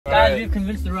Guys, we've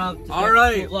convinced the Rob to start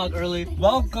the vlog early.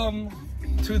 Welcome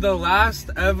to the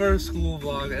last ever school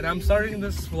vlog, and I'm starting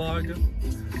this vlog.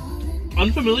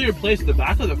 Unfamiliar place, the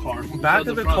back of the car. Back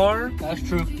of the car? That's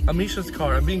true. Amisha's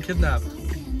car. I'm being kidnapped.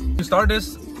 We started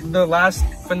the last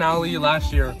finale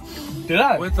last year. Did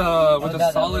I? With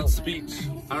a solid speech.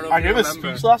 I gave a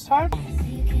speech last time.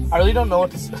 I really don't know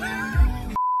what to say.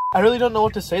 I really don't know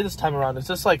what to say this time around. It's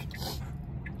just like,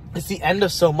 it's the end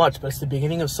of so much, but it's the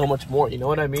beginning of so much more. You know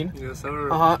what I mean? Yes, sir.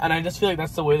 And I just feel like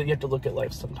that's the way that you have to look at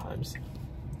life sometimes.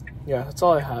 Yeah, that's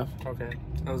all I have. Okay.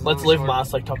 Let's live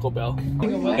mass like Taco Bell.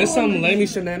 It's some lamey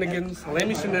shenanigans.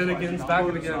 Lamey shenanigans. Back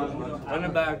it again.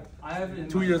 Running back.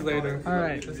 2 years later. All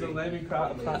right. It's a lamey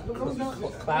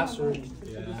classroom.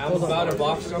 I'm about to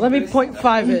box. Let me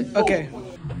 0.5 it. Okay.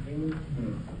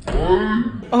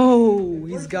 Oh,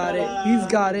 he's got it. He's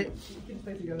got it.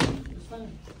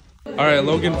 All right,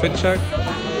 Logan, fit check.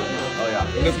 Oh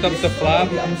yeah. Lift up the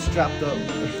flap. I'm strapped up.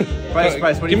 Price.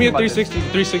 What do you Give me a think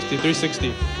 360.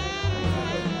 360.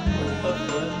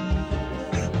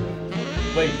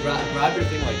 Wait, grab your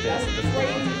thing like this.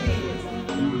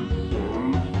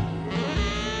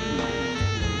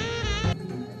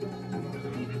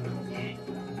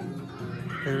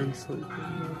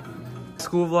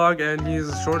 School vlog, and he's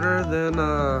shorter than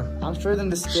I'm shorter than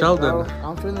the Sheldon.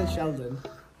 I'm shorter than Sheldon.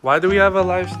 Why do we have a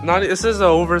live? Not this is an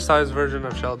oversized version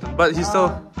of Sheldon, but he's still.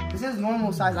 This is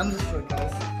normal size. I'm just short,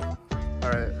 guys.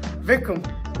 All right. Vikram,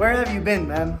 where have you been,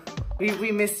 man?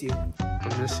 We miss you.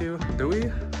 I miss you. Do we?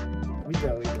 We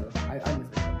do. I miss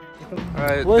you. All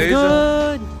right. What's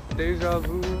good? Deja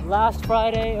vu. Last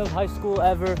Friday of high school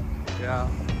ever. Yeah.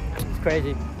 It's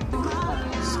crazy.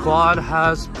 Squad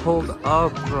has pulled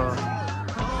up, bro.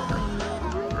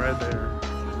 Right there.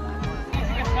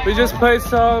 We just played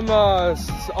some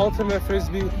ultimate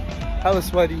frisbee. Hella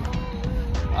sweaty.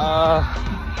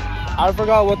 I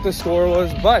forgot what the score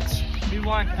was, but We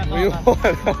won. we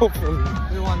won. Hopefully.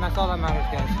 We won. That's all that matters,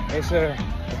 guys. Yes, sir.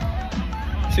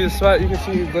 See the sweat? You can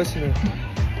see he's glistening.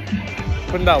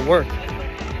 Putting that work.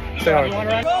 Stay hard.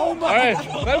 Oh my! All right.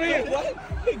 Let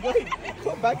me.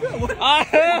 Come back up. What's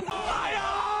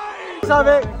up,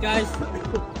 guys?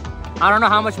 I don't know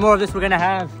how much more of this we're gonna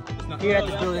have here at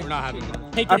this building. We're not having that.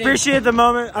 I appreciate the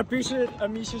moment. I appreciate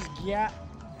Amisha's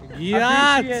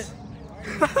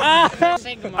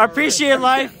I appreciate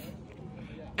life,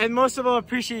 and most of all,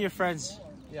 appreciate your friends.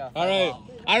 Yeah. All right.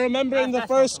 I remember in the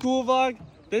first school vlog,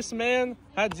 this man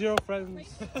had 0 friends.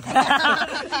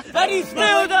 But he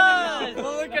still does.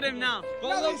 Well, look at him now.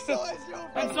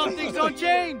 And some things don't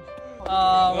change.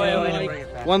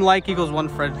 Wait. 1 like equals 1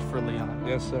 friend for Leon.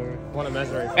 Yes, sir. Want to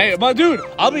measure it? Hey, but dude,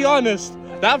 I'll be honest.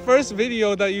 That first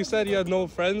video that you said you had no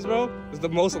friends, bro, is the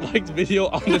most liked video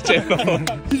on the channel.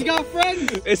 He's got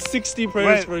friends. It's 60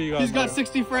 prayers for you guys. He's got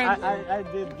 60 friends. I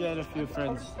did get a few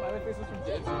friends.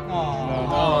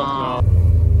 Aww.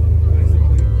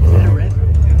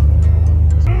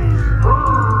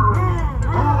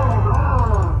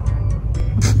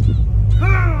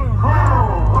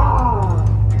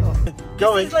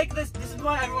 Going. This is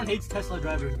why everyone hates Tesla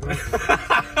drivers, bro.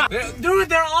 Dude,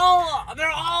 they're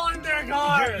all in their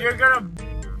car. You're gonna.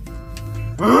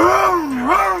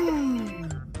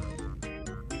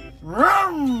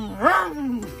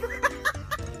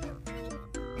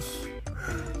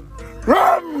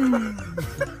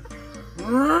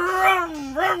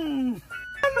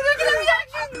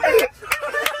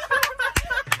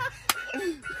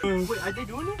 Wait, are they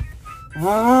doing it?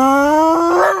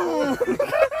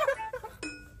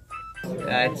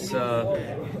 That's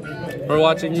We're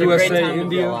watching USA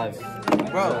India.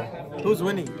 Bro, who's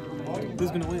winning?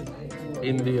 Who's gonna win?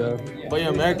 India. But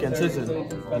you're American citizen.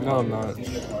 No, I'm not. I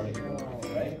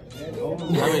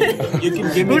mean, you can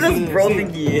give me. who does bro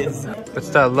think he is? It's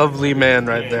that lovely man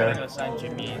right there.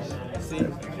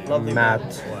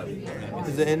 Matt.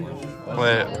 Is it in?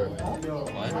 Wait.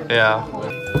 Yeah.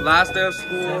 Last day of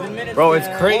school. Bro, it's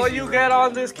crazy. What you get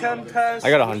on this chem test? I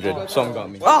got 100. Something got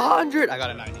me. 100. I got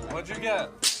a 90. What'd you get?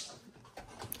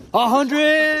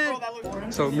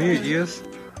 100. So me and Ias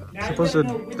supposed to.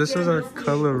 This is our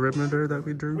colorimeter that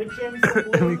we drew,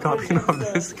 and we copied off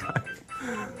this guy.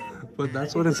 But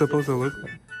that's what it's supposed to look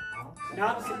like.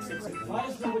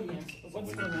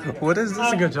 What is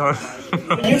this? Good job.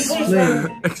 Explain.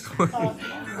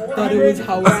 Thought it was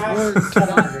how it works.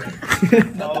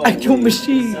 The actual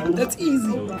machine. That's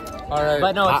easy. All right.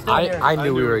 But no, it's still here. I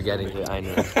knew we were getting it. I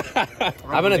knew.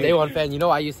 I've been a day 1 fan. You know,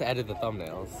 I used to edit the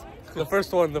thumbnails. The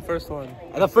first one. The first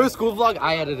school vlog,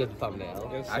 I edited the thumbnail.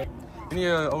 Yes. Give me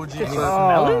a OG clip.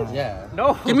 Yeah.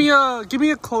 No. Give me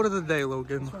a quote of the day,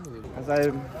 Logan. As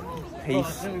I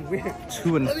pace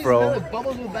to and fro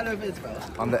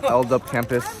on the LDUP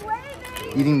campus,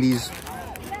 eating these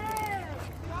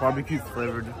barbecue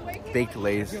flavored baked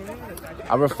lays.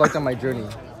 I reflect on my journey.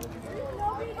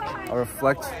 I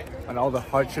reflect on all the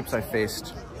hardships I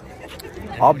faced,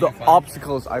 all the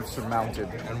obstacles I've surmounted.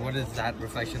 And what does that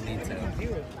reflection lead to?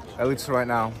 At least right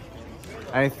now.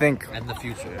 And I think, And the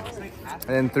future.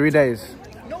 and in 3 days,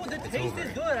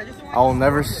 I will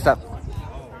never step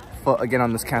foot again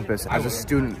on this campus as a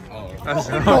student.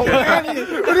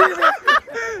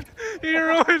 He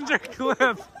ruined your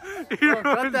clip. He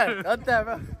ruined it. Cut that,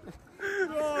 bro.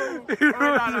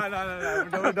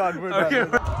 We're done. We're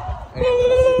done.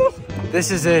 This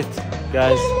is it,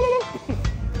 guys.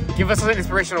 Give us an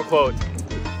inspirational quote.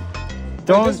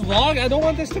 Don't this vlog. I don't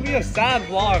want this to be a sad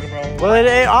vlog, bro. Well,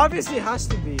 it obviously has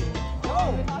to be.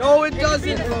 No, it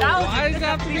doesn't. Why does it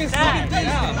have to be sad?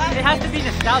 Yeah. It has to be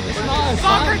nostalgic.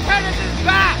 Soccer tennis is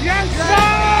back! Yes,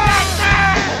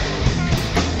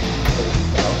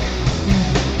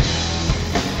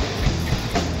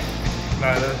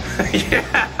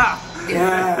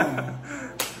 Yeah.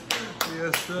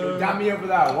 Yes, sir. Got me up for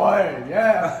that one.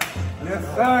 Yeah. Yes,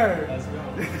 sir.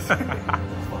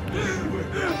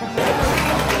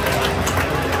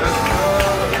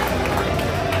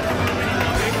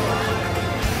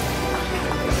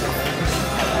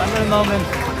 Remember the moment.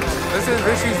 This is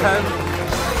Rishi's head.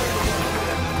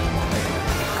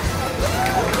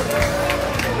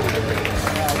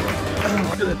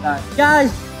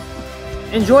 Guys,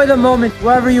 enjoy the moment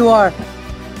wherever you are.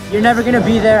 You're never gonna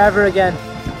be there ever again.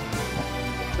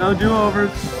 No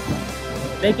do-overs.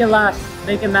 Make it last,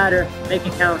 make it matter, make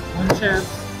it count. One chance.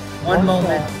 One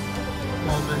moment,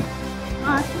 Moment.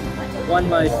 one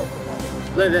life.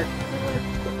 Live it.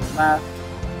 Laugh.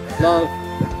 Love.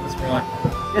 That's one.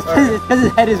 It's because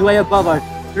his head is way above ours.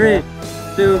 3,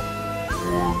 2.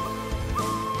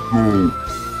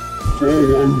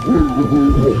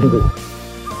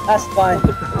 That's fine.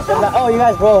 Oh, you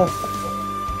guys roll.